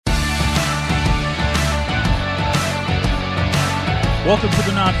Welcome to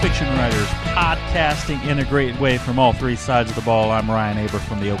the Nonfiction Writers, podcasting in a great way from all three sides of the ball. I'm Ryan Aber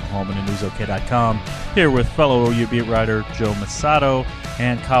from the Oklahoman and NewsOK.com, here with fellow OU beat writer Joe Masato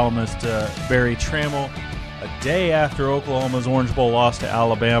and columnist Barry Trammell. A day after Oklahoma's Orange Bowl loss to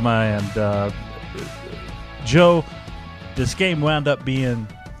Alabama, and Joe, this game wound up being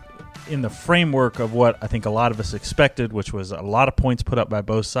in the framework of what I think a lot of us expected, which was a lot of points put up by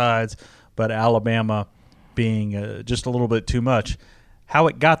both sides, but Alabama being just a little bit too much. How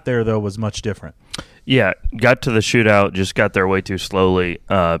it got there, though, was much different. Yeah, got to the shootout, just got there way too slowly.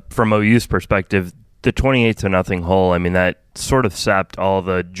 From OU's perspective, the 28-0 hole, I mean, that sort of sapped all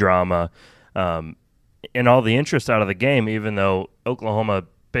the drama and all the interest out of the game, even though Oklahoma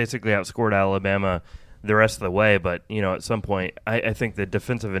basically outscored Alabama the rest of the way. But, you know, at some point, I think the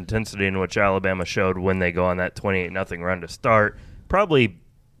defensive intensity in which Alabama showed when they go on that 28-0 run to start probably,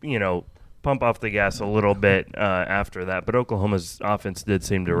 you know, pump off the gas a little bit after that, but Oklahoma's offense did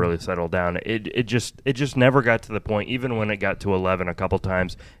seem to really settle down. It just never got to the point, even when it got to 11 a couple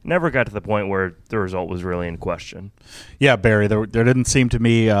times, never got to the point where the result was really in question. Yeah, Barry, there didn't seem to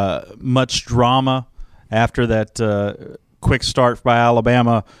be much drama after that quick start by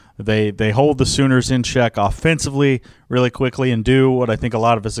Alabama. They hold the Sooners in check offensively really quickly and do what I think a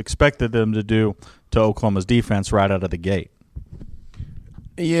lot of us expected them to do to Oklahoma's defense right out of the gate.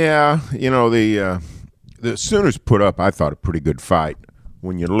 Yeah, you know, the Sooners put up, I thought, a pretty good fight.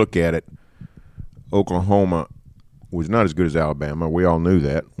 When you look at it, Oklahoma was not as good as Alabama. We all knew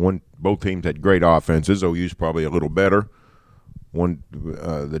that. Both teams had great offenses. OU's probably a little better.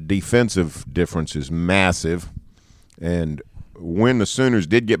 The defensive difference is massive. And when the Sooners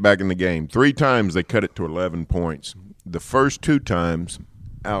did get back in the game, 3 times they cut it to 11 points. The first 2 times,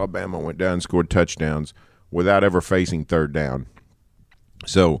 Alabama went down and scored touchdowns without ever facing third down.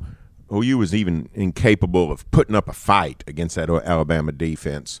 So OU was even incapable of putting up a fight against that Alabama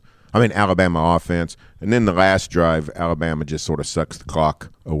offense. And then the last drive, Alabama just sort of sucks the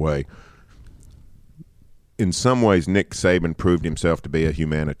clock away. In some ways, Nick Saban proved himself to be a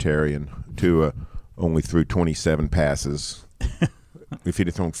humanitarian. Tua only threw 27 passes. If he'd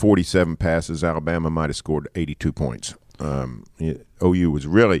have thrown 47 passes, Alabama might have scored 82 points. OU was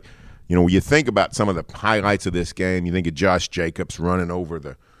really – you know, when you think about some of the highlights of this game, you think of Josh Jacobs running over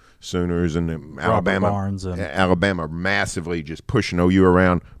the Sooners and Alabama massively just pushing OU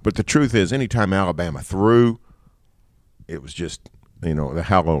around. But the truth is, anytime Alabama threw, it was just, you know, the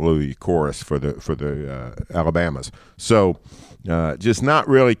hallelujah chorus for the Alabamas. So just not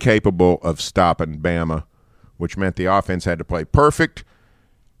really capable of stopping Bama, which meant the offense had to play perfect.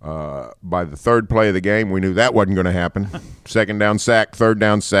 By the third play of the game, we knew that wasn't going to happen. Second down sack, third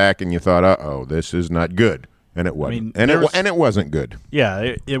down sack, and you thought, uh-oh, this is not good. And it wasn't. I mean, and it wasn't good.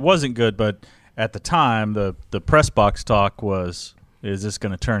 Yeah, it wasn't good, but at the time, the press box talk was, is this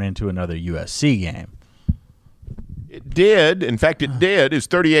going to turn into another USC game? It did. In fact, it did. It was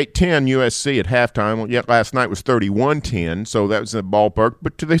 38-10 USC at halftime. Yet last night was 31-10, so that was the ballpark.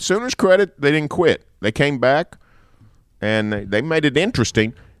 But to the Sooners' credit, they didn't quit. They came back, and they made it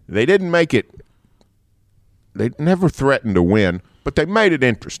interesting. They didn't make it – they never threatened to win, but they made it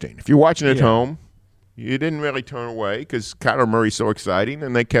interesting. If you're watching at home, you didn't really turn away because Kyler Murray's so exciting,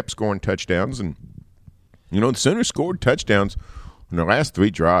 and they kept scoring touchdowns. And, you know, the Sooners scored touchdowns in their last 3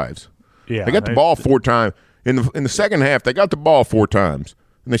 drives. Yeah, they got the ball 4 times. In the second half, they got the ball 4 times,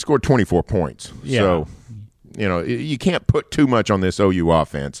 and they scored 24 points. Yeah. So, you know, you can't put too much on this OU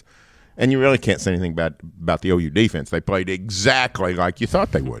offense. And you really can't say anything about the OU defense. They played exactly like you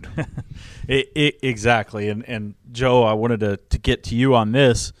thought they would. Exactly. And Joe, I wanted to get to you on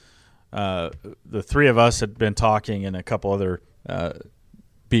this. The 3 of us had been talking, and a couple other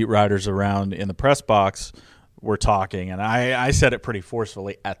beat writers around in the press box were talking. And I said it pretty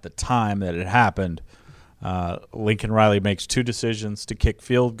forcefully at the time that it happened. Lincoln Riley makes 2 decisions to kick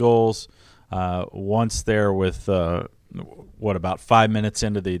field goals. Once there with about 5 minutes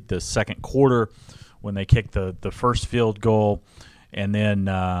into the second quarter when they kicked the first field goal, and then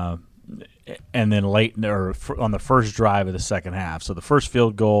late or on the first drive of the second half. So the first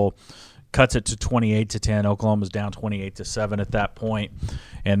field goal cuts it to 28-10. Oklahoma's down 28-7 at that point,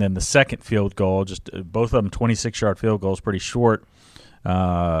 and then the second field goal, just both of them 26-yard field goals, pretty short.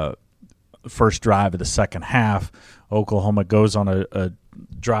 First drive of the second half, Oklahoma goes on a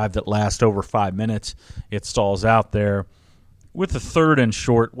drive that lasts over 5 minutes. It stalls out there. With the third and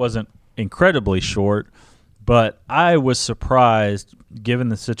short, wasn't incredibly short, but I was surprised, given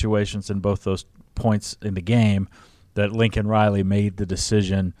the situations in both those points in the game, that Lincoln Riley made the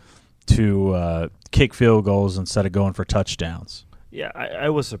decision to kick field goals instead of going for touchdowns. Yeah, I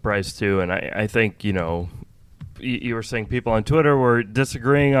was surprised too, and I think, you know, you were saying people on Twitter were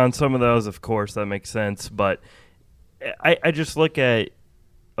disagreeing on some of those. Of course, that makes sense. But I just look at,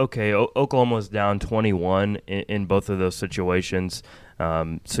 okay, Oklahoma was down 21 in both of those situations.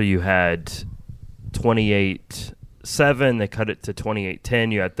 So you had 28-7. They cut it to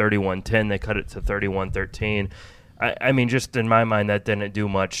 28-10. You had 31-10. They cut it to 31-13. I mean, just in my mind, that didn't do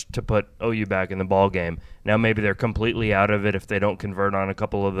much to put OU back in the ball game. Now maybe they're completely out of it if they don't convert on a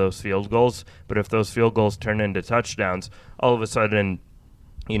couple of those field goals. But if those field goals turn into touchdowns, all of a sudden,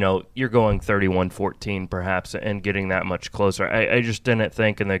 you're going 31-14 perhaps and getting that much closer. I just didn't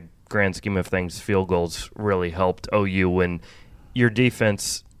think in the grand scheme of things field goals really helped OU when your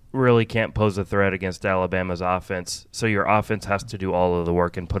defense really can't pose a threat against Alabama's offense. So your offense has to do all of the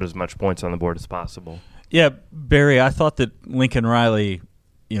work and put as much points on the board as possible. Yeah, Barry, I thought that Lincoln Riley,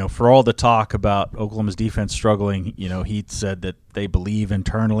 for all the talk about Oklahoma's defense struggling, he said that they believe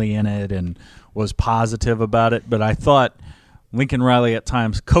internally in it and was positive about it. But I thought Lincoln Riley at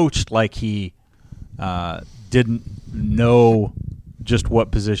times coached like he didn't know just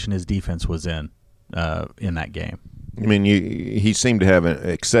what position his defense was in that game. I mean, he seemed to have an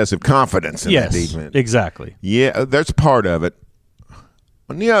excessive confidence in that defense. Exactly. Yeah, that's part of it.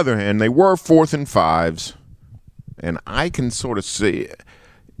 On the other hand, they were 4th and 5s, and I can sort of see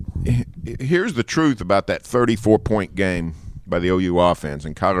 – here's the truth about that 34-point game by the OU offense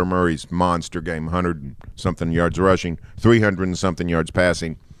and Kyler Murray's monster game, 100-something yards rushing, 300-something yards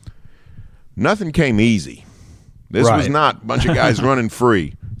passing. Nothing came easy. This was not a bunch of guys running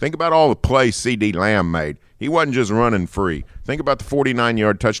free. Think about all the plays C.D. Lamb made. He wasn't just running free. Think about the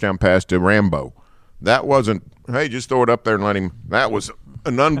 49-yard touchdown pass to Rambo. That wasn't, hey, just throw it up there and let him – that was –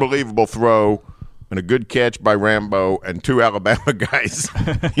 an unbelievable throw and a good catch by Rambo and 2 Alabama guys,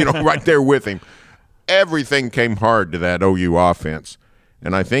 right there with him. Everything came hard to that OU offense.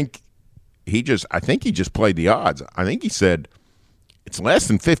 And I think he just played the odds. I think he said it's less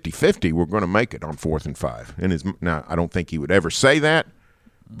than 50-50 we're going to make it on 4th and 5. Now, I don't think he would ever say that,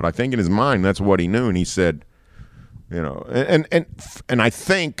 but I think in his mind that's what he knew. And he said, and I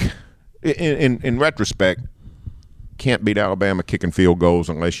think in retrospect, can't beat Alabama kicking field goals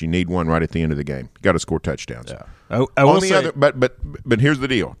unless you need one right at the end of the game. You got to score touchdowns. Yeah. I will say, but here's the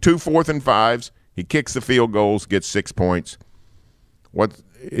deal: 2 4th and 5s. He kicks the field goals, gets 6 points. What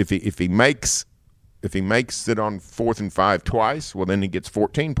if he makes it on 4th and 5 twice? Well, then he gets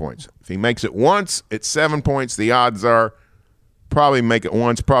 14 points. If he makes it once, it's 7 points. The odds are probably make it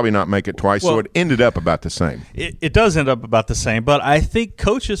once, probably not make it twice. So it ended up about the same. It does end up about the same, but I think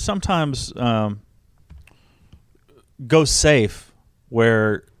coaches sometimes go safe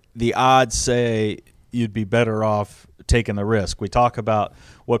where the odds say you'd be better off taking the risk. We talk about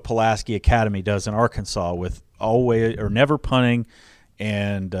what Pulaski Academy does in Arkansas with always or never punting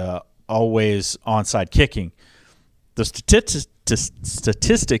and always onside kicking. The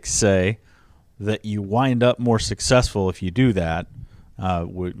statistics say that you wind up more successful if you do that.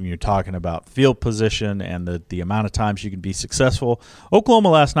 When you're talking about field position and the amount of times you can be successful. Oklahoma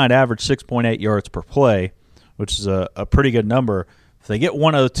last night averaged 6.8 yards per play, which is a pretty good number. If they get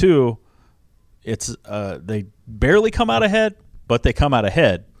one of the two, it's they barely come out ahead, but they come out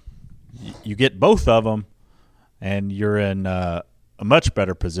ahead. You get both of them, and you're in a much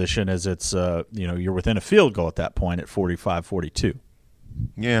better position as it's you're within a field goal at that point at 45-42.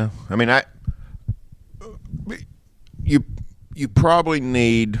 Yeah, I mean you probably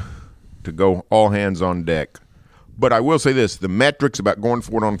need to go all hands on deck, but I will say this: the metrics about going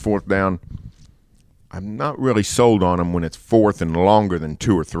for it on 4th down, I'm not really sold on them when it's 4th and longer than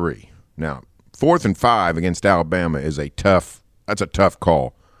 2 or 3. Now, 4th and 5 against Alabama is a tough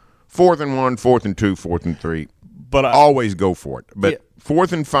call. 4th and 1, 4th and 2, 4th and 3. But always go for it. But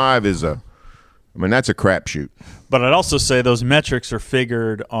 4th and 5 is that's a crapshoot. But I'd also say those metrics are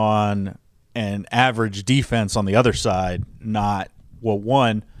figured on an average defense on the other side,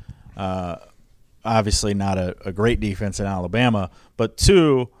 obviously not a great defense in Alabama, but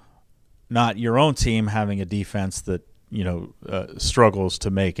 2, not your own team having a defense that struggles to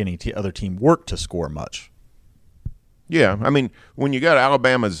make any other team work to score much. Yeah, I mean, when you got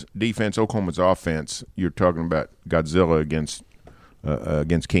Alabama's defense, Oklahoma's offense, you're talking about Godzilla against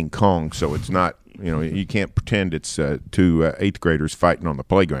King Kong. So it's not, you can't pretend it's 2 8th graders fighting on the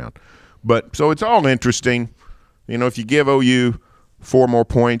playground. But so it's all interesting. If you give OU 4 more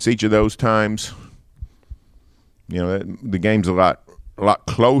points each of those times, the game's a lot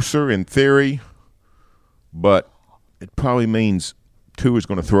closer in theory, but it probably means 2 is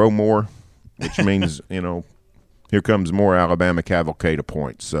going to throw more, which means, here comes more Alabama cavalcade of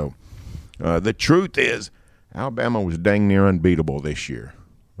points. So the truth is Alabama was dang near unbeatable this year.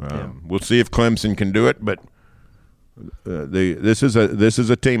 We'll see if Clemson can do it, but This is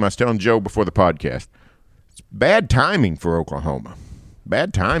a team. I was telling Joe before the podcast. It's bad timing for Oklahoma.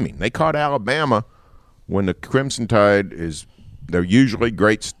 Bad timing. They caught Alabama when the Crimson Tide is their usually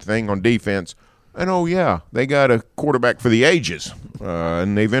great thing on defense. And, they got a quarterback for the ages,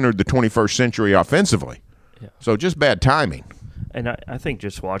 and they've entered the 21st century offensively. Yeah. So just bad timing. And I think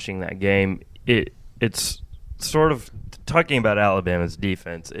just watching that game, it's sort of talking about Alabama's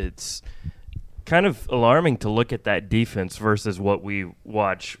defense. It's kind of alarming to look at that defense versus what we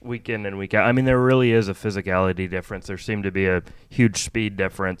watch week in and week out. I mean, there really is a physicality difference. There seemed to be a huge speed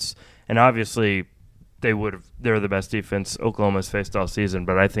difference. And obviously – they're the best defense Oklahoma's faced all season,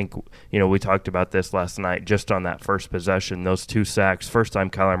 but I think, we talked about this last night just on that first possession, those 2 sacks. First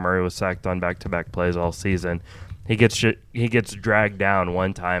time Kyler Murray was sacked on back-to-back plays all season. He gets dragged down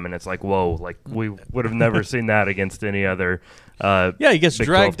one time, and it's like, whoa, like we would have never seen that against any other he gets Big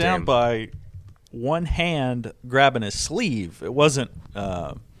dragged 12 down team. by one hand grabbing his sleeve. It wasn't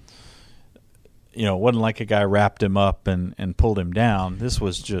it wasn't like a guy wrapped him up and pulled him down. This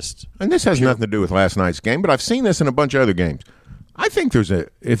was just – and this has nothing to do with last night's game, but I've seen this in a bunch of other games. I think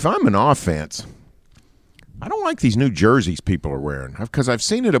if I'm an offense, I don't like these new jerseys people are wearing because I've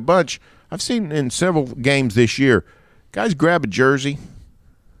seen it a bunch. I've seen in several games this year, guys grab a jersey,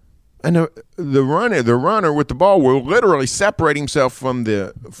 and the runner with the ball will literally separate himself from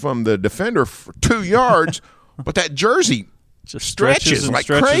the defender for 2 yards, but that jersey – just stretches like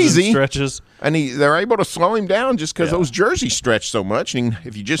crazy, and they're able to slow him down just because those jerseys stretch so much. And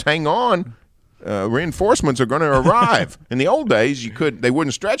if you just hang on, reinforcements are going to arrive. In the old days, they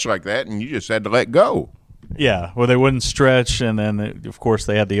wouldn't stretch like that, and you just had to let go. Yeah, well, they wouldn't stretch, and then of course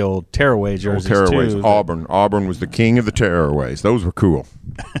they had the old tearaway jerseys too. Auburn was the king of the tearaways. Those were cool.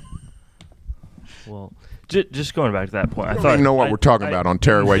 Well. Just going back to that point, I don't even know what we're talking about on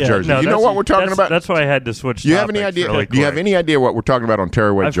tearaway jerseys. No, you know what we're talking about? That's why I had to switch. Do you have any idea? Do you have any idea what we're talking about on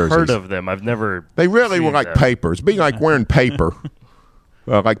tearaway jerseys? I've heard of them. I've never. They really were like paper. It's be like wearing paper,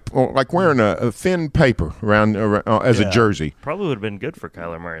 like wearing a thin paper around as a jersey. Probably would have been good for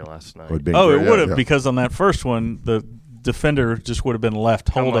Kyler Murray last night. It would have because on that first one the defender just would have been left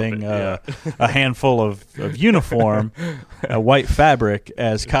holding a handful of uniform, white fabric,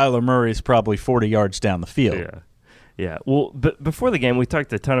 as Kyler Murray's probably 40 yards down the field. Yeah. Well, but before the game, we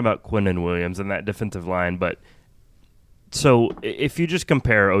talked a ton about Quinnen Williams and that defensive line. But so if you just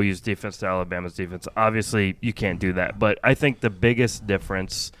compare OU's defense to Alabama's defense, obviously you can't do that. But I think the biggest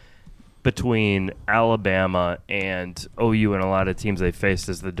difference between Alabama and OU and a lot of teams they faced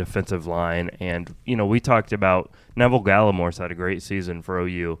is the defensive line. And, we talked about Neville Gallimore's had a great season for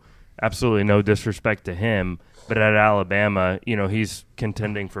OU. Absolutely no disrespect to him. But at Alabama, he's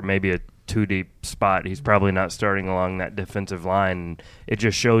contending for maybe a 2-deep spot. He's probably not starting along that defensive line. And it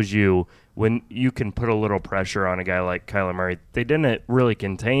just shows you when you can put a little pressure on a guy like Kyler Murray. They didn't really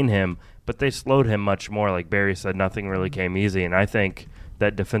contain him, but they slowed him much more. Like Barry said, nothing really came easy. And I think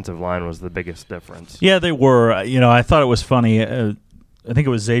that defensive line was the biggest difference. Yeah, they were. I thought it was funny. I think it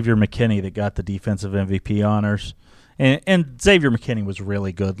was Xavier McKinney that got the defensive MVP honors. And Xavier McKinney was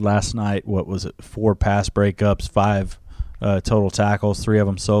really good last night. What was it? 4 pass breakups, 5 total tackles, 3 of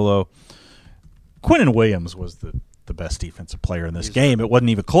them solo. Quinnen Williams was the best defensive player in this game. It wasn't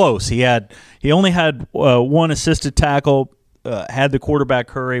even close. He only had 1 assisted tackle, had the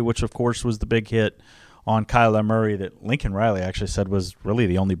quarterback hurry, which of course was the big hit on Kyler Murray that Lincoln Riley actually said was really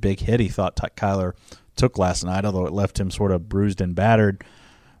the only big hit he thought Kyler took last night, although it left him sort of bruised and battered.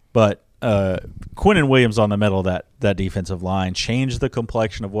 But Quinnen Williams on the middle of that defensive line changed the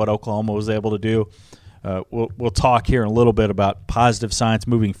complexion of what Oklahoma was able to do. We'll talk here in a little bit about positive signs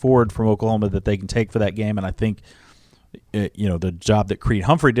moving forward from Oklahoma that they can take for that game, and I think the job that Creed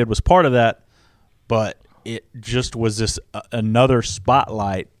Humphrey did was part of that, but it just was this another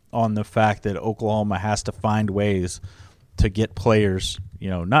spotlight on the fact that Oklahoma has to find ways to get players,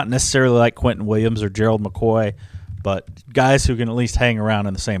 not necessarily like Quentin Williams or Gerald McCoy, but guys who can at least hang around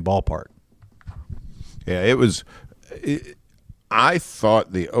in the same ballpark. Yeah, I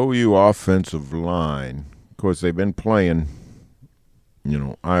thought the OU offensive line, of course, they've been playing,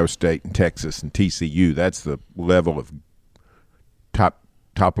 Iowa State and Texas and TCU. That's the level of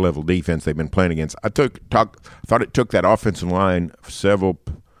top level defense they've been playing against. I thought it took that offensive line several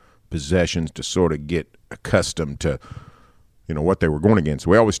possessions to sort of get accustomed to, what they were going against.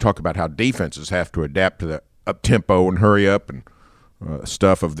 We always talk about how defenses have to adapt to the up tempo and hurry up and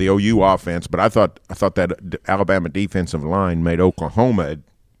stuff of the OU offense, but I thought that Alabama defensive line made Oklahoma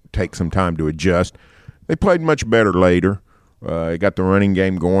take some time to adjust. They played much better later. They got the running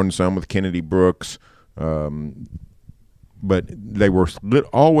game going some with Kennedy Brooks, but they were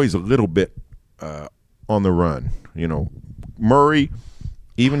always a little bit on the run. Murray,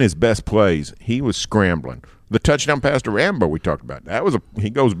 even his best plays, he was scrambling. The touchdown pass to Rambo we talked about, he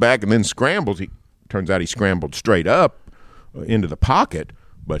goes back and then scrambles. Turns out he scrambled straight up into the pocket,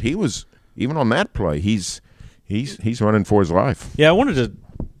 but he was, even on that play, he's running for his life. Yeah, I wanted to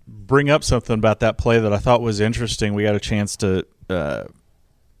bring up something about that play that I thought was interesting. We got a chance to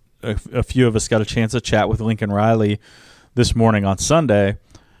a few of us got a chance to chat with Lincoln Riley this morning on Sunday,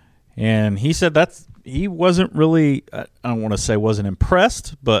 and he said he wasn't really, I don't want to say wasn't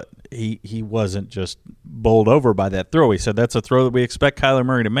impressed, but he wasn't just bowled over by that throw. He said that's a throw that we expect Kyler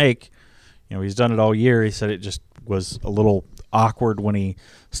Murray to make. He's done it all year. He said it just was a little awkward when he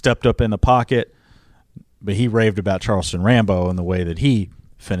stepped up in the pocket, but he raved about Charleston Rambo and the way that he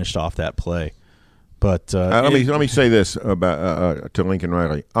finished off that play. But let me say this about to Lincoln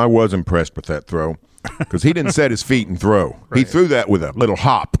Riley. I was impressed with that throw because he didn't set his feet and throw. Right. He threw that with a little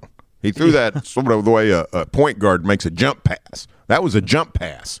hop. He threw that sort of the way a point guard makes a jump pass. That was a jump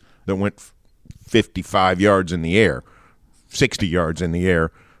pass that went 55 yards in the air, 60 yards in the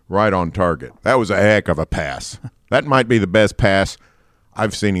air, right on target. That was a heck of a pass. That might be the best pass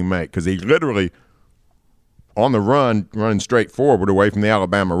I've seen him make because he literally, on the run, running straight forward away from the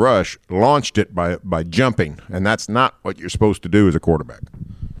Alabama rush, launched it by jumping, and that's not what you're supposed to do as a quarterback.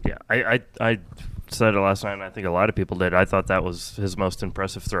 Yeah, I said it last night, and I think a lot of people did. I thought that was his most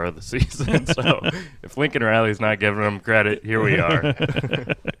impressive throw of the season. So if Lincoln Riley's not giving him credit, here we are.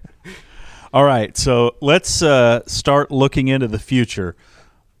 All right, so let's start looking into the future.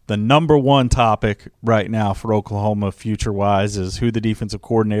 The number one topic right now for Oklahoma future-wise is who the defensive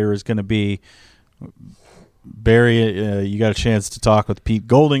coordinator is going to be. Barry, you got a chance to talk with Pete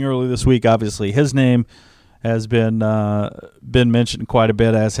Golding earlier this week. Obviously, his name has been mentioned quite a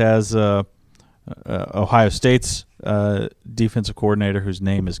bit, as has Ohio State's defensive coordinator, whose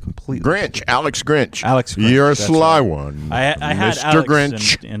name is completely Alex Grinch. Alex Grinch. You're a sly right. one. I had Mr. Alex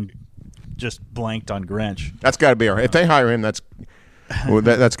Grinch. and just blanked on Grinch. That's got to be if they hire him, that's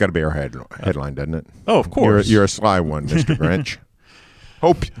got to be our headline, doesn't it? Oh, of course. You're a sly one, Mr. Grinch.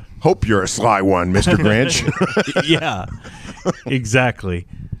 Hope you're a sly one, Mr. Grinch. Yeah, exactly.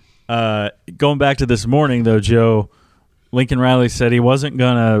 Going back to this morning, though, Joe, Lincoln Riley said he wasn't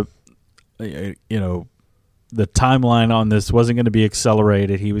going to, the timeline on this wasn't going to be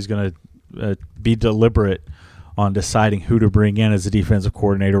accelerated. He was going to be deliberate on deciding who to bring in as a defensive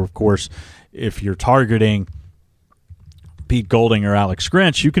coordinator. Of course, if you're targeting Pete Golding or Alex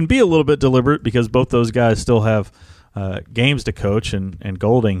Grinch, you can be a little bit deliberate because both those guys still have games to coach, and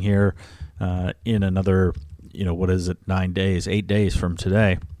Golding here in another, 8 days from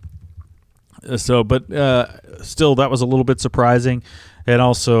today. Still, that was a little bit surprising. And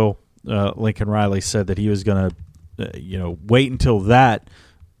also, Lincoln Riley said that he was going to, wait until that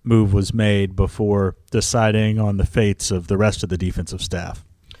move was made before deciding on the fates of the rest of the defensive staff.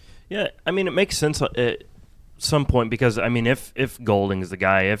 Yeah, it makes sense at some point because, if Golding is the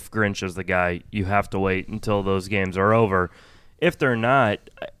guy, if Grinch is the guy, you have to wait until those games are over. If they're not,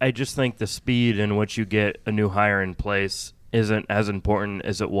 I just think the speed in which you get a new hire in place isn't as important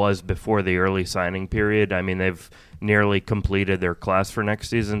as it was before the early signing period. They've nearly completed their class for next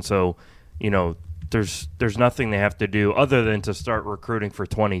season, so, there's nothing they have to do other than to start recruiting for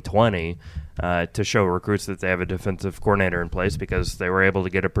 2020 to show recruits that they have a defensive coordinator in place because they were able to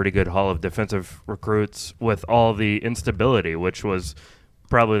get a pretty good haul of defensive recruits with all the instability, which was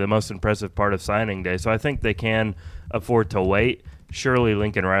probably the most impressive part of signing day. So I think they can afford to wait. Surely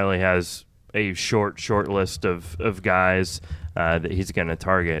Lincoln Riley has a short list of guys that he's going to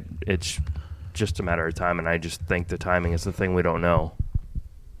target. It's just a matter of time, and I just think the timing is the thing we don't know.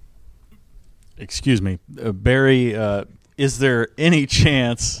 Excuse me, Barry, is there any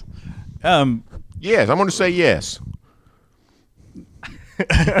chance? Yes, I'm going to say yes.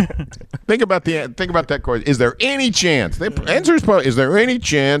 Think about that question. Is there any chance? The answer is probably, is there any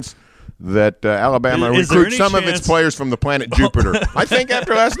chance that Alabama recruits some of its players from the planet Jupiter? I think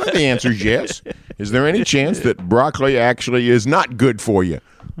after last night the answer is yes. Is there any chance that broccoli actually is not good for you?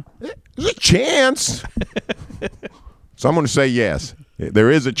 There's a chance. So I'm going to say yes. There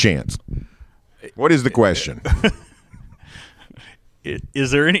is a chance. What is the question?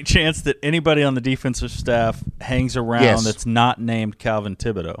 Is there any chance that anybody on the defensive staff hangs around that's not named Calvin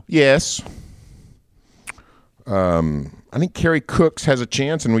Thibodeau? Yes. I think Kerry Cooks has a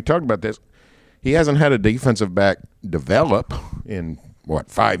chance, and we talked about this. He hasn't had a defensive back develop in,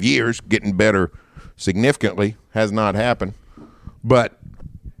 5 years, getting better significantly. Has not happened. But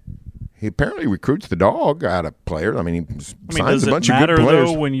he apparently recruits the dog out of players. He signs a bunch of good players. Does it matter,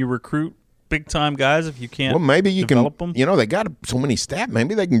 though, when you recruit big-time guys if you can't Well, maybe you develop can. them? They got so many staff.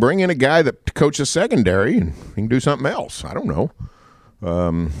 Maybe they can bring in a guy that coaches secondary and he can do something else. I don't know.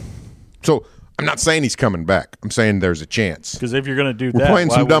 So I'm not saying he's coming back. I'm saying there's a chance. Because if you're going to do We're that, playing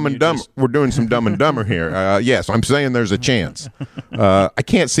why some Dumb wouldn't and you Dumber. just- We're doing some Dumb and Dumber here. Yes, I'm saying there's a chance. I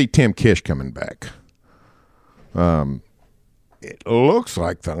can't see Tim Kish coming back. It looks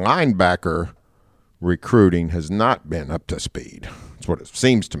like the linebacker recruiting has not been up to speed. That's what it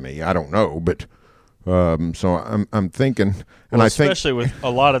seems to me. I don't know, but so I'm thinking, and Well, I think especially with a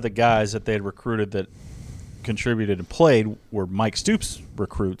lot of the guys that they had recruited that contributed and played were Mike Stoops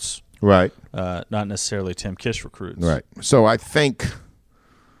recruits, right. not necessarily Tim Kish recruits. Right. So I think,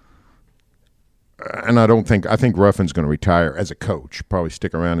 and I think Ruffin's going to retire as a coach, probably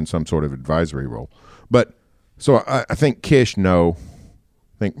stick around in some sort of advisory role. But so I think Kish, no.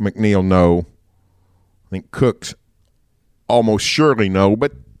 I think McNeil, no. I think Cooks almost surely no,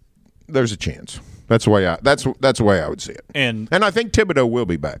 but there's a chance. That's the way I would see it. And I think Thibodeau will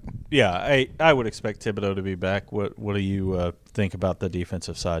be back. yeah, I would expect Thibodeau to be back. What do you think about the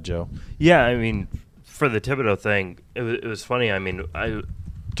defensive side, Joe? Yeah, I mean, for the Thibodeau thing, it was funny. I mean, I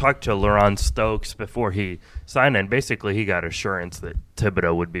talked to Laurent Stokes before he signed, and basically he got assurance that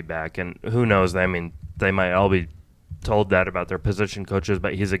Thibodeau would be back. And who knows? I mean, they might all be told that about their position coaches,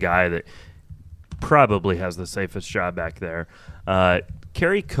 but he's a guy that probably has the safest job back there.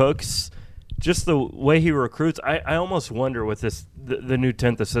 Kerry Cooks, just the way he recruits, I almost wonder with this the new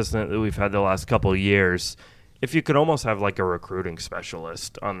 10th assistant that we've had the last couple of years, if you could almost have like a recruiting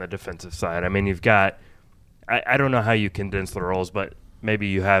specialist on the defensive side. I mean, you've got I don't know how you condense the roles, but maybe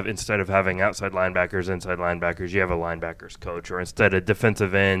you have, instead of having outside linebackers, inside linebackers, you have a linebackers coach, or instead of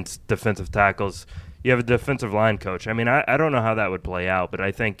defensive ends, defensive tackles, you have a defensive line coach. I mean, I don't know how that would play out, but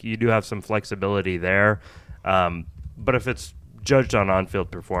I think you do have some flexibility there. But if it's judged on-field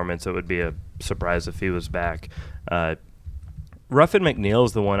performance, it would be a surprise if he was back. Ruffin McNeil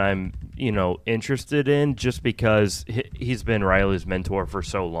is the one I'm, interested in, just because he's been Riley's mentor for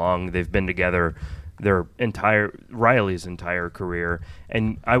so long. They've been together Riley's entire career,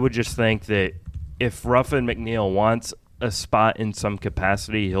 and I would just think that if Ruffin McNeil wants a spot in some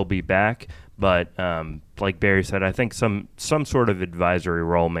capacity, he'll be back. But like Barry said, I think some sort of advisory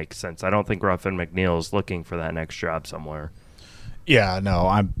role makes sense. I don't think Ruffin McNeil is looking for that next job somewhere. Yeah, no,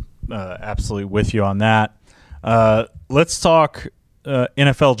 I'm absolutely with you on that. Let's talk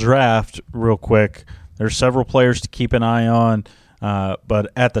NFL draft real quick. There's several players to keep an eye on,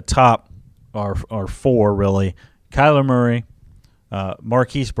 but at the top are four, really. Kyler Murray,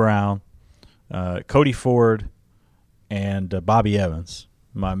 Marquise Brown, Cody Ford, and Bobby Evans.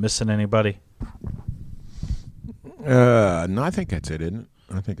 Am I missing anybody? No, I think that's it, isn't it?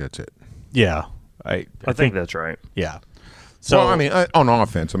 I think that's it. Yeah. I think that's right. Yeah. So well, I mean, on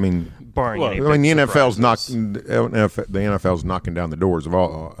offense, I mean, Barring any the NFL's surprises. the NFL's knocking down the doors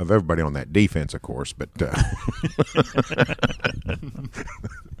of everybody on that defense, of course. But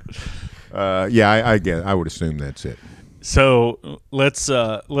I would assume that's it. So let's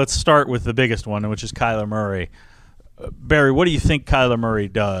start with the biggest one, which is Kyler Murray. Barry, what do you think Kyler Murray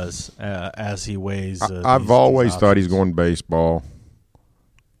does as he weighs? I've always thought he's going baseball.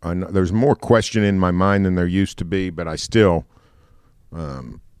 I know there's more question in my mind than there used to be, but I still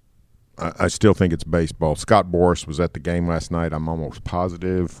think it's baseball. Scott Boras was at the game last night. I'm almost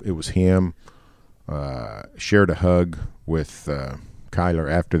positive it was him. Shared a hug with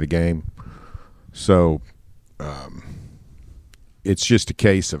Kyler after the game. So it's just a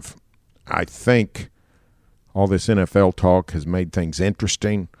case of, I think all this NFL talk has made things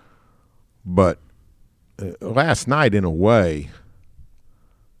interesting, but last night, in a way,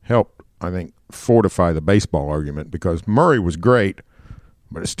 helped, I think, fortify the baseball argument, because Murray was great,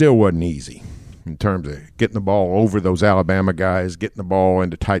 but it still wasn't easy in terms of getting the ball over those Alabama guys, getting the ball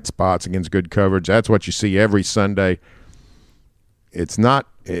into tight spots against good coverage. That's what you see every Sunday. It's not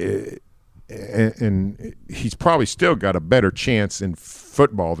and he's probably still got a better chance in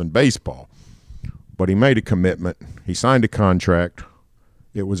football than baseball. But he made a commitment. He signed a contract.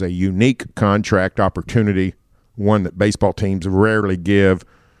 It was a unique contract opportunity, one that baseball teams rarely give.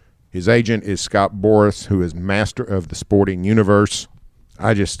 His agent is Scott Boras, who is master of the sporting universe.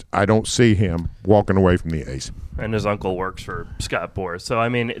 I don't see him walking away from the A's. And his uncle works for Scott Boras. So, I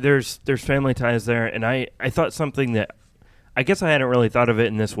mean, there's family ties there. And I thought something that I guess I hadn't really thought of it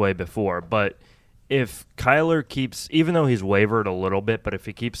in this way before, but if Kyler keeps, even though he's wavered a little bit, but if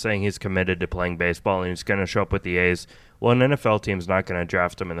he keeps saying he's committed to playing baseball and he's going to show up with the A's, well, an NFL team's not going to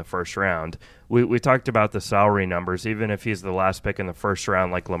draft him in the first round. We talked about the salary numbers. Even if he's the last pick in the first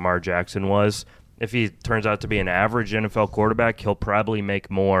round like Lamar Jackson was, if he turns out to be an average NFL quarterback, he'll probably make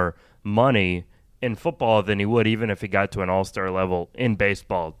more money in football than he would even if he got to an all-star level in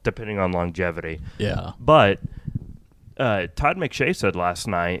baseball, depending on longevity. Yeah. But Todd McShay said last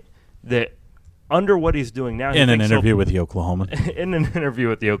night that under what he's doing now, in an interview with the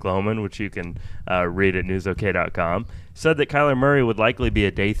Oklahoman, which you can read at newsok.com, said that Kyler Murray would likely be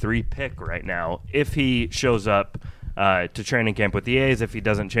a day 3 pick right now if he shows up to training camp with the A's, if he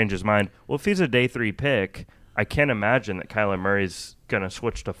doesn't change his mind. Well, if he's a day 3 pick, I can't imagine that Kyler Murray's going to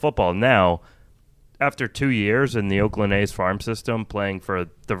switch to football now. After 2 years in the Oakland A's farm system, playing for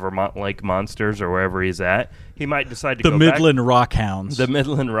the Vermont Lake Monsters or wherever he's at, he might decide to go back. The Midland Rockhounds. The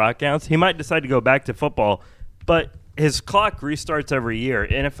Midland Rockhounds. He might decide to go back to football, but his clock restarts every year.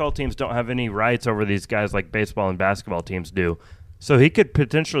 NFL teams don't have any rights over these guys like baseball and basketball teams do. So he could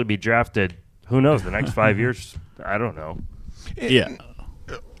potentially be drafted, who knows, the next 5 years. I don't know. Yeah.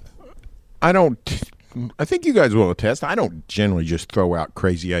 I think you guys will attest. I don't generally just throw out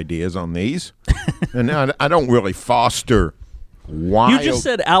crazy ideas on these. And I don't really foster wild. You just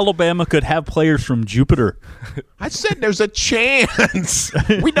said Alabama could have players from Jupiter. I said there's a chance.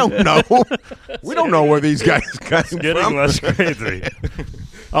 We don't know. We don't know where these guys came from. Getting less crazy.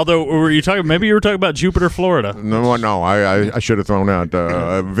 Although, maybe you were talking about Jupiter, Florida. No. I should have thrown out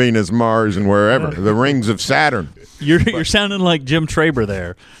Venus, Mars, and wherever. The rings of Saturn. You're sounding like Jim Traber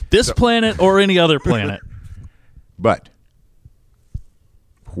there. This planet or any other planet. But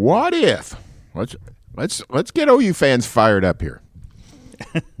what if let's get OU fans fired up here.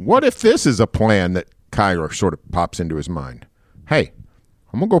 What if this is a plan that Kyler sort of pops into his mind? Hey,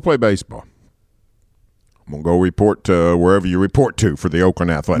 I'm gonna go play baseball. I'm gonna go report to wherever you report to for the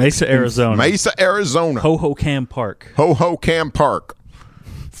Oakland Athletics. Mesa, Arizona. Ho-Ho-Cam Park.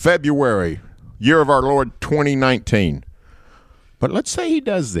 February. Year of our Lord 2019. But let's say he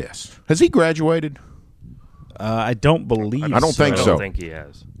does this. Has he graduated? I don't believe I don't think so. I don't think he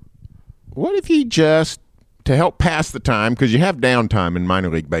has. What if he just, to help pass the time, because you have downtime in minor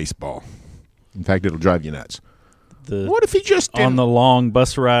league baseball. In fact, it'll drive you nuts. What if he just on the long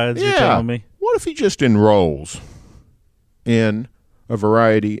bus rides, you're telling me? What if he just enrolls in a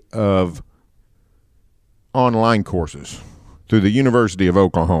variety of online courses through the University of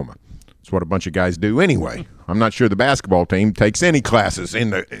Oklahoma? That's what a bunch of guys do anyway. I'm not sure the basketball team takes any classes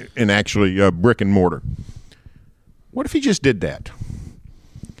in actually brick and mortar. What if he just did that?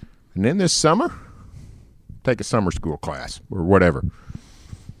 And then this summer, take a summer school class or whatever.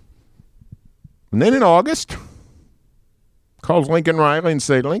 And then in August, calls Lincoln Riley and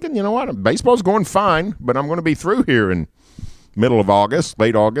say, Lincoln, you know what? Baseball's going fine, but I'm going to be through here in middle of August,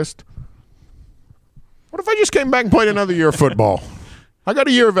 late August. What if I just came back and played another year of football? I got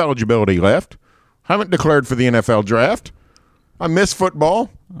a year of eligibility left. Haven't declared for the NFL draft. I miss football.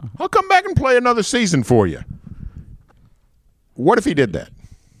 I'll come back and play another season for you. What if he did that?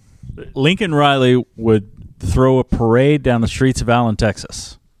 Lincoln Riley would throw a parade down the streets of Allen,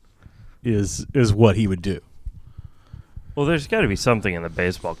 Texas, is what he would do. Well, there's got to be something in the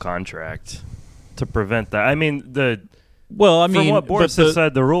baseball contract to prevent that. I mean, from what Boris has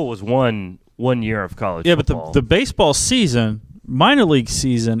said, the rule was one year of college football. Yeah, but the baseball season, minor league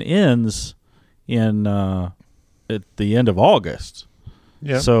season, ends in at the end of August.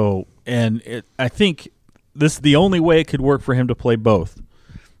 Yeah. So, I think the only way it could work for him to play both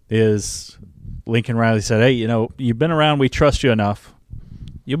is Lincoln Riley said, hey, you've been around, we trust you enough.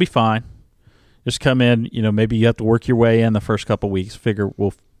 You'll be fine. Just come in, maybe you have to work your way in the first couple of weeks.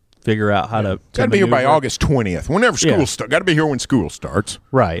 We'll figure out how to got to be here by August 20th. Whenever school starts. Got to be here when school starts.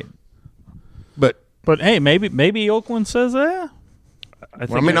 Right. But hey, maybe Oakland says that. I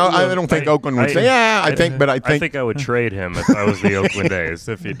don't think Oakland would say, I think I would trade him if I was the Oakland A's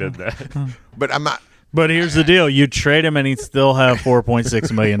if he did that. But I'm not. But here's the deal: you trade him, and he'd still have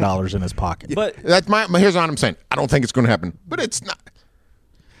 $4.6 million in his pocket. But here's what I'm saying. I don't think it's going to happen. But it's not.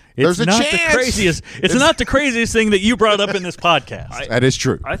 There's a chance. It's not the craziest thing that you brought up in this podcast. That is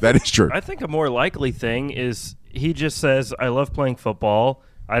true. That is true. I think a more likely thing is he just says, "I love playing football.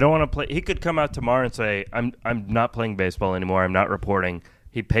 I don't want to play." He could come out tomorrow and say, "I'm not playing baseball anymore. I'm not reporting."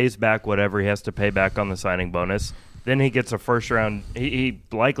 He pays back whatever he has to pay back on the signing bonus. Then he gets a first round. He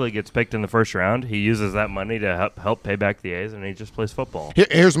likely gets picked in the first round. He uses that money to help pay back the A's, and he just plays football.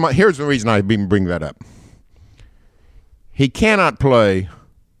 Here's the reason I even bring that up. He cannot play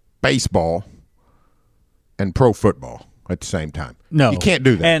baseball and pro football at the same time. No, he can't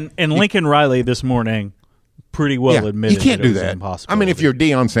do that. And Lincoln Riley this morning pretty well admitted you can't that do that. Impossible. I mean, if you're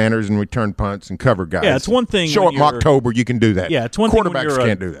Deion Sanders and return punts and cover guys, it's one thing. Show up in October, you can do that. Yeah, it's one Quarterbacks thing when you're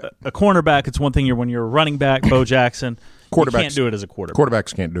can't do that. A cornerback, it's one thing when you're a running back, Bo Jackson. You can't do it as a quarterback.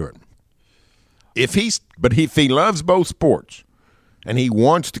 Quarterbacks can't do it. If he loves both sports and he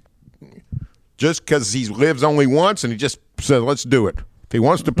wants to just because he lives only once and he just says, let's do it. If he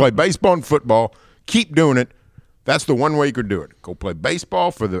wants to play baseball and football, keep doing it. That's the one way you could do it. Go play baseball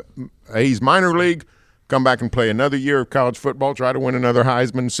for the A's minor league, come back and play another year of college football, try to win another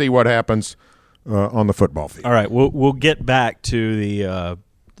Heisman, see what happens on the football field. All right, we'll get back to the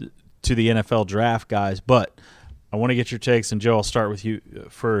NFL draft, guys, but I want to get your takes, and Joe, I'll start with you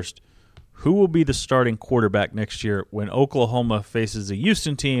first. Who will be the starting quarterback next year when Oklahoma faces a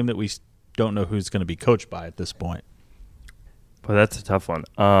Houston team that we don't know who's going to be coached by at this point? Well, that's a tough one.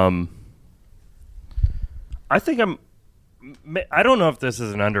 I don't know if this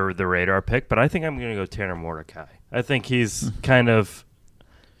is an under-the-radar pick, but I think I'm going to go Tanner Mordecai. I think he's kind of,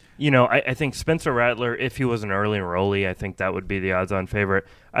 I think Spencer Rattler, if he was an early enrollee, I think that would be the odds-on favorite.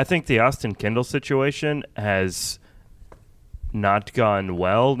 I think the Austin Kendall situation has not gone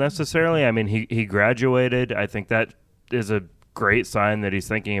well necessarily. I mean, he graduated. I think that is a great sign that he's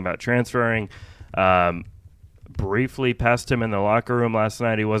thinking about transferring. Briefly passed him in the locker room last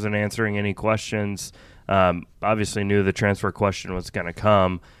night. He wasn't answering any questions. Obviously knew the transfer question was going to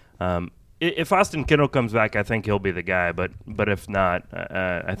come. If Austin Kendall comes back, I think he'll be the guy. But if not,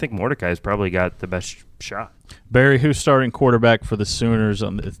 I think Mordecai's probably got the best shot. Barry, who's starting quarterback for the Sooners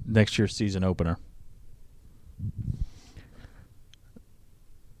on the next year's season opener?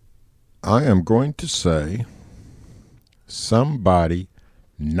 I am going to say somebody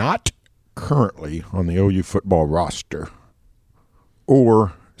not currently on the OU football roster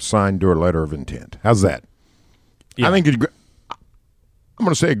or signed to a letter of intent. How's that? Yeah. I'm going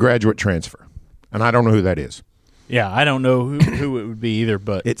to say a graduate transfer, and I don't know who that is. Yeah, I don't know who it would be either,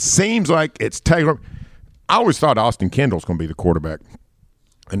 but it seems like it's Taylor. I always thought Austin Kendall's going to be the quarterback,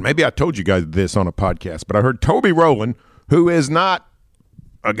 and maybe I told you guys this on a podcast, but I heard Toby Rowland, who is not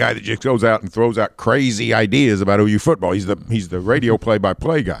a guy that just goes out and throws out crazy ideas about OU football. He's the radio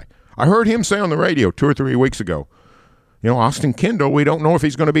play-by-play guy. I heard him say on the radio 2 or 3 weeks ago, Austin Kendall, we don't know if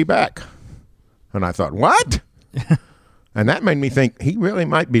he's going to be back. And I thought, what? And that made me think he really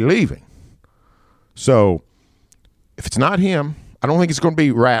might be leaving. So if it's not him, I don't think it's going to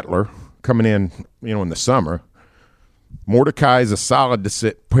be Rattler coming in, in the summer. Mordecai is a solid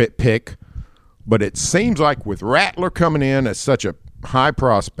pick, but it seems like with Rattler coming in as such a high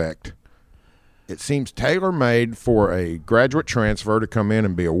prospect, it seems tailor-made for a graduate transfer to come in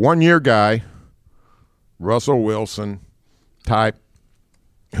and be a one-year guy, Russell Wilson type,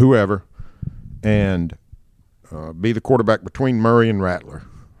 whoever, and be the quarterback between Murray and Rattler.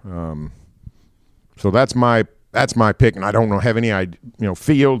 So that's my pick, and I don't have any idea.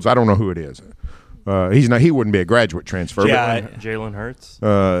 Fields, I don't know who it is. He wouldn't be a graduate transfer. Yeah, Jalen Hurts.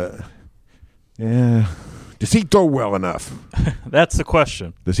 Yeah. Does he throw well enough? That's the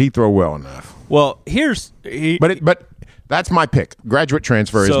question. Does he throw well enough? Well, but that's my pick. Graduate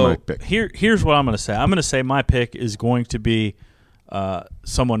transfer is my pick. Here's what I'm going to say. I'm going to say my pick is going to be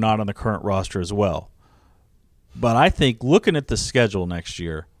someone not on the current roster as well. But I think looking at the schedule next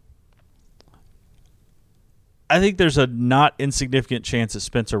year, I think there's a not insignificant chance that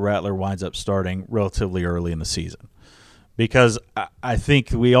Spencer Rattler winds up starting relatively early in the season, because I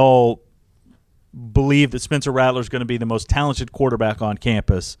think we all believe that Spencer Rattler is going to be the most talented quarterback on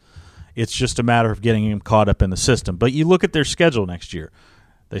campus. It's just a matter of getting him caught up in the system. But you look at their schedule next year.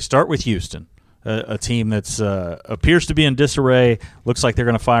 They start with Houston, a team that's appears to be in disarray. Looks like they're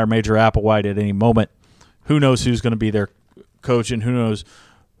going to fire Major Applewhite at any moment. Who knows who's going to be their coach, and who knows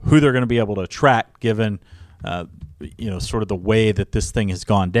who they're going to be able to attract given sort of the way that this thing has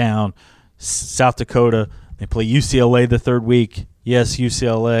gone down. South Dakota, they play UCLA the third week. Yes,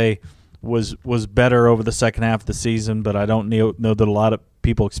 UCLA was better over the second half of the season, but I don't know that a lot of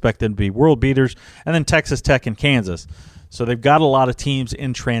people expect them to be world beaters. And then Texas Tech and Kansas. So they've got a lot of teams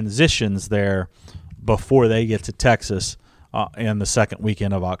in transitions there before they get to Texas in the second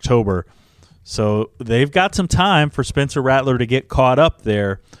weekend of October. So they've got some time for Spencer Rattler to get caught up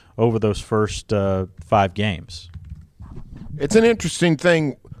there over those first 5 games. It's an interesting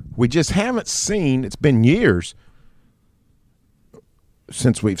thing. We just haven't seen – it's been years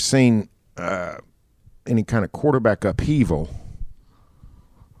since we've seen any kind of quarterback upheaval.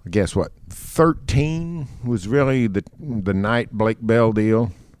 I guess 13 was really the Knight Blake Bell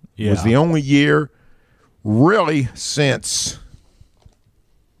deal. Yeah. It was the only year really since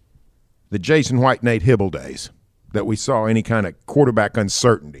the Jason White, Nate Hibble days that we saw any kind of quarterback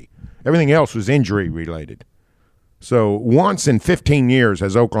uncertainty. Everything else was injury related. So once in 15 years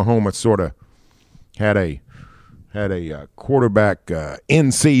has Oklahoma sort of had a quarterback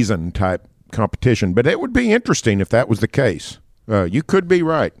in-season type competition. But it would be interesting if that was the case. You could be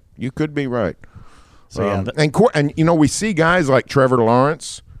right. So, and we see guys like Trevor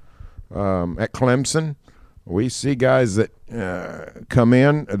Lawrence, at Clemson. We see guys that come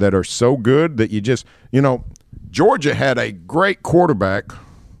in that are so good that you just, Georgia had a great quarterback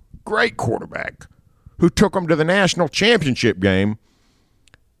who took them to the national championship game,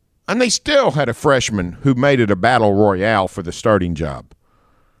 and they still had a freshman who made it a battle royale for the starting job.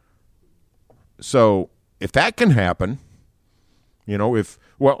 So if that can happen,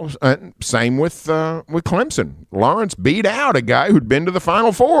 same with Clemson. Lawrence beat out a guy who'd been to the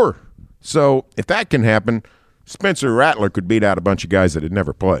Final Four. So if that can happen, Spencer Rattler could beat out a bunch of guys that had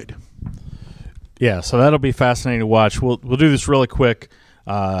never played. Yeah, so that'll be fascinating to watch. We'll do this really quick.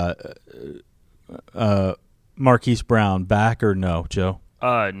 Marquise Brown back or no, Joe?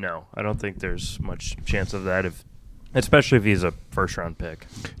 No, I don't think there's much chance of that, especially if he's a first-round pick.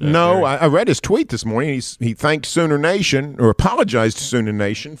 No, I read his tweet this morning. He thanked Sooner Nation, or apologized to Sooner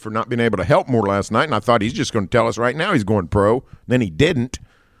Nation for not being able to help more last night, and I thought he's just going to tell us right now he's going pro. Then he didn't,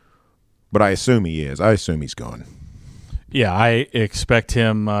 but I assume he is. I assume he's gone. Yeah, I expect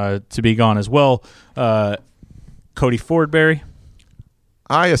him to be gone as well. Cody Fordberry?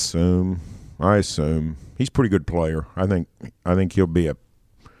 I assume. He's a pretty good player. I think he'll be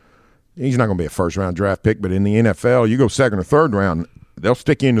he's not going to be a first-round draft pick, but in the NFL, you go second or third round, they'll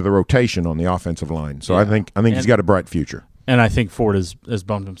stick you into the rotation on the offensive line. So yeah. I think he's got a bright future. And I think Ford has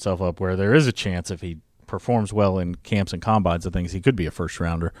bumped himself up where there is a chance if he performs well in camps and combines and things, he could be a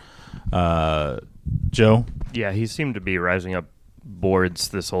first-rounder. Joe? Yeah, he seemed to be rising up boards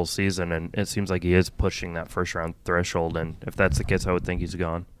this whole season, and it seems like he is pushing that first-round threshold, and if that's the case, I would think he's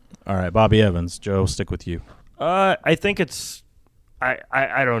gone. All right, Bobby Evans. Joe, stick with you. I think it's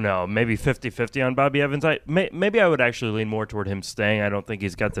I don't know, maybe 50-50 on Bobby Evans. Maybe I would actually lean more toward him staying. I don't think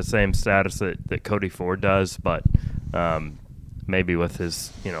he's got the same status that Cody Ford does, but maybe with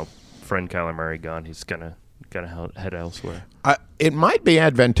his friend Kyler Murray gone, he's gonna head elsewhere. It might be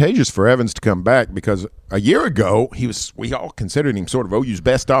advantageous for Evans to come back because a year ago we all considered him sort of OU's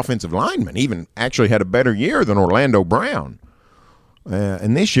best offensive lineman. Even actually had a better year than Orlando Brown.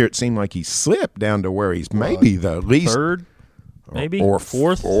 And this year it seemed like he slipped down to where he's maybe the least third, maybe or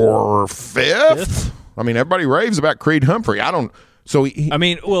fourth or fifth. I mean, everybody raves about Creed Humphrey. I don't. So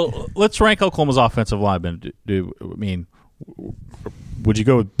let's rank Oklahoma's offensive linemen. Would you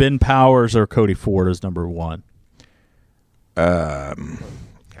go with Ben Powers or Cody Ford as number one? I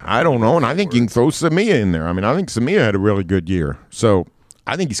don't know, and I think you can throw Samia in there. I mean, I think Samia had a really good year, so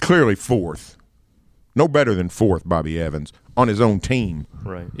I think he's clearly fourth. No better than fourth, Bobby Evans, on his own team.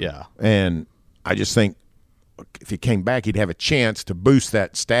 Right. Yeah. And I just think if he came back, he'd have a chance to boost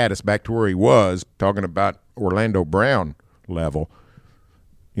that status back to where he was, talking about Orlando Brown level.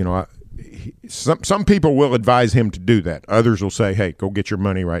 Some people will advise him to do that. Others will say, hey, go get your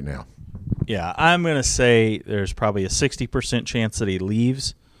money right now. Yeah, I'm going to say there's probably a 60% chance that he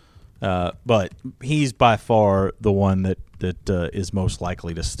leaves, but he's by far the one that is most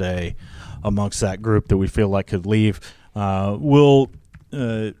likely to stay amongst that group that we feel like could leave. We'll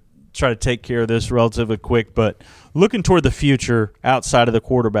try to take care of this relatively quick, but looking toward the future outside of the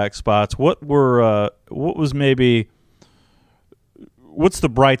quarterback spots, what's the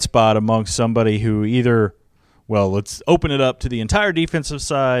bright spot amongst somebody who let's open it up to the entire defensive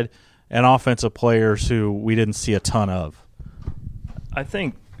side and offensive players who we didn't see a ton of? I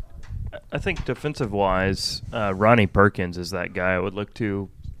think defensive-wise, Ronnie Perkins is that guy I would look to.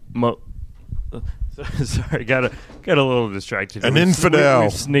 Sorry, got a little distracted. An infidel.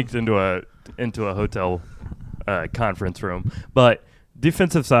 We've sneaked into a hotel conference room, but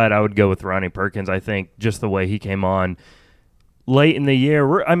defensive side, I would go with Ronnie Perkins. I think just the way he came on late in the year,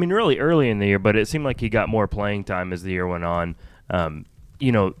 really early in the year, but it seemed like he got more playing time as the year went on.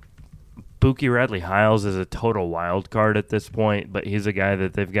 Buki Radley-Hiles is a total wild card at this point, but he's a guy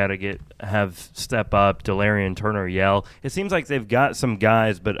that they've got to have step up. Delarian Turner-Yell. It seems like they've got some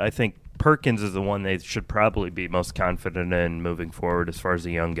guys, but I think Perkins is the one they should probably be most confident in moving forward as far as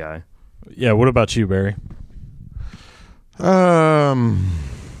a young guy. Yeah, what about you, Barry? I'm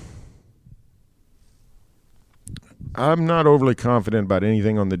not overly confident about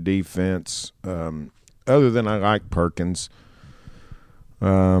anything on the defense, other than I like Perkins.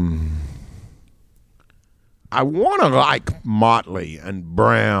 I want to like Motley and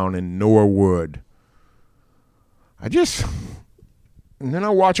Brown and Norwood. And then I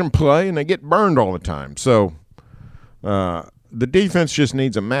watch them play, and they get burned all the time. So the defense just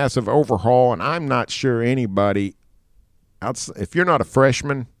needs a massive overhaul, and I'm not sure anybody – if you're not a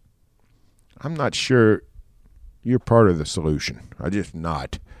freshman, I'm not sure you're part of the solution. I'm just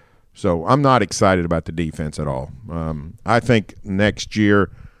not. So I'm not excited about the defense at all. I think next year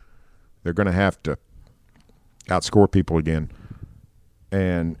they're going to have to outscore people again.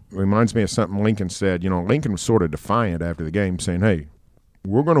 And it reminds me of something Lincoln said. Lincoln was sort of defiant after the game, saying, hey,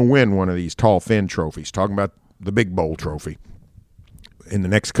 we're going to win one of these tall fin trophies, talking about the Big Bowl trophy, in the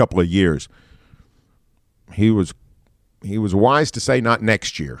next couple of years. He was wise to say not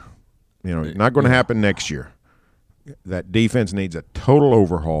next year. Not going to happen next year. That defense needs a total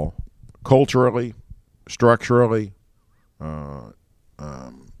overhaul, culturally, structurally,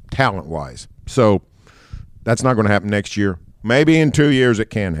 talent-wise. So that's not going to happen next year. Maybe in 2 years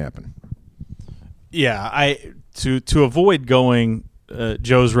it can happen. Yeah, to avoid going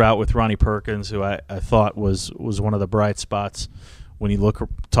Joe's route with Ronnie Perkins, who I thought was one of the bright spots when you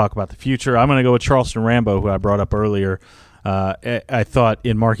talk about the future, I'm going to go with Charleston Rambo, who I brought up earlier. I thought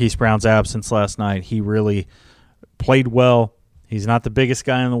in Marquise Brown's absence last night, he really played well. He's not the biggest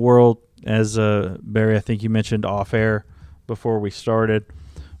guy in the world, as Barry, I think you mentioned off air before we started,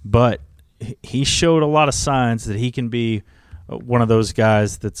 but he showed a lot of signs that he can be one of those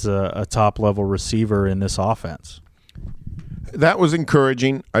guys that's a top-level receiver in this offense. That was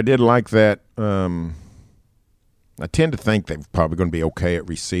encouraging. I did like that. I tend to think they're probably going to be okay at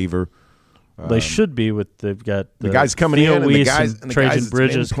receiver. They should be. They've got the guys coming Theo in and the guys Trajan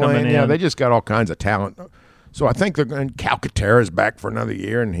Bridges coming in. Yeah, they just got all kinds of talent. So I think they're going. Calcaterra's back for another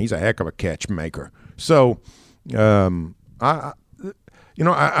year, and he's a heck of a catch maker. So, I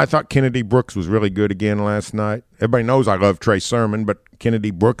thought Kennedy Brooks was really good again last night. Everybody knows I love Trey Sermon, but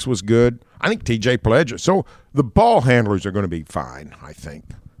Kennedy Brooks was good. I think T.J. Pledger. So the ball handlers are going to be fine, I think.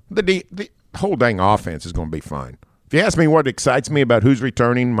 The whole dang offense is going to be fine. If you ask me what excites me about who's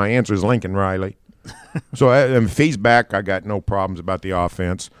returning, my answer is Lincoln Riley. So if he's back, I got no problems about the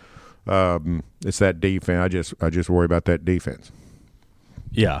offense. It's that defense. I just worry about that defense.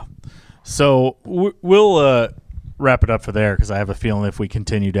 Yeah. So we'll wrap it up for there, because I have a feeling if we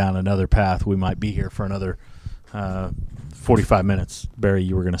continue down another path, we might be here for another 45 minutes. Barry,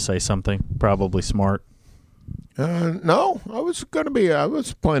 you were going to say something, probably smart. No, I was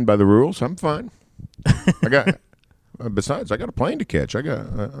playing by the rules. I'm fine. Besides, I got a plane to catch. I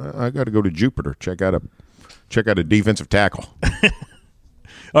got to go to Jupiter, check out a defensive tackle.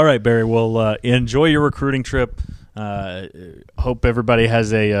 All right, Barry. Well, enjoy your recruiting trip. Hope everybody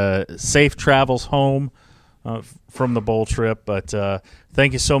has a safe travels home from the bowl trip. But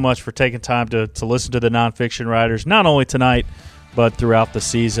thank you so much for taking time to listen to the Nonfiction Writers, not only tonight, but throughout the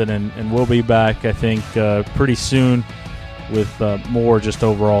season. And we'll be back, I think, pretty soon with more just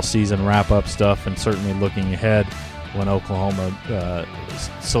overall season wrap-up stuff, and certainly looking ahead when Oklahoma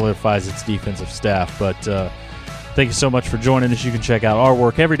solidifies its defensive staff. But thank you so much for joining us. You can check out our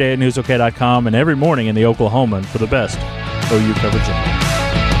work every day at newsok.com and every morning in the Oklahoman for the best OU coverage.